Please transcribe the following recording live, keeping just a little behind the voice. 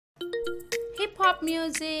pop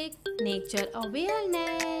music, nature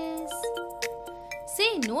awareness.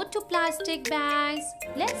 Say no to plastic bags.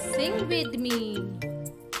 Let's sing with me.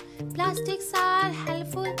 Plastics are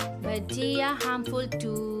helpful, but they are harmful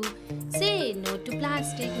too. Say no to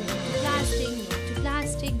plastic, no to plastic, no to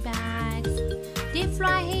plastic bags. They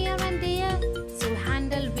fly here and there, so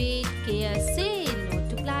handle with care. Say no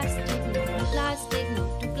to plastic, no to plastic,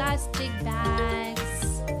 no to plastic bags.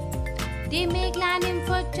 They make land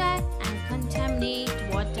infertile and contaminate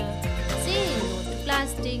water. Say no to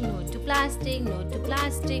plastic, no to plastic, no to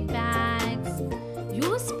plastic bags.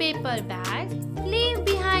 Use paper bags. Leave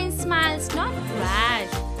behind smiles, not trash.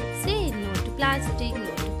 Say no to plastic,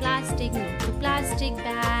 no to plastic, no to plastic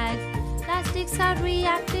bags. Plastics are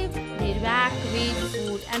reactive. They react with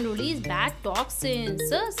food and release bad toxins.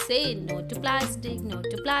 So say no to plastic, no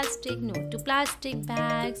to plastic, no to plastic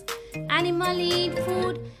bags. Animals eat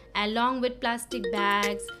food along with plastic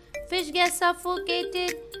bags. Fish get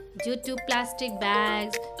suffocated due to plastic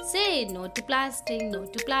bags. Say no to plastic, no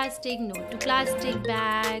to plastic, no to plastic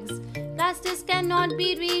bags. Plastics cannot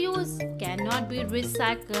be reused, cannot be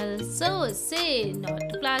recycled. So say no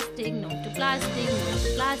to plastic, no to plastic, no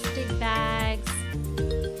to plastic bags.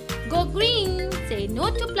 Go green, say no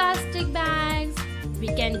to plastic bags. We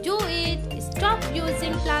can do it. Stop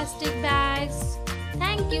using plastic bags.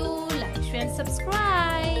 Thank you. Like, share and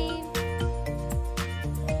subscribe.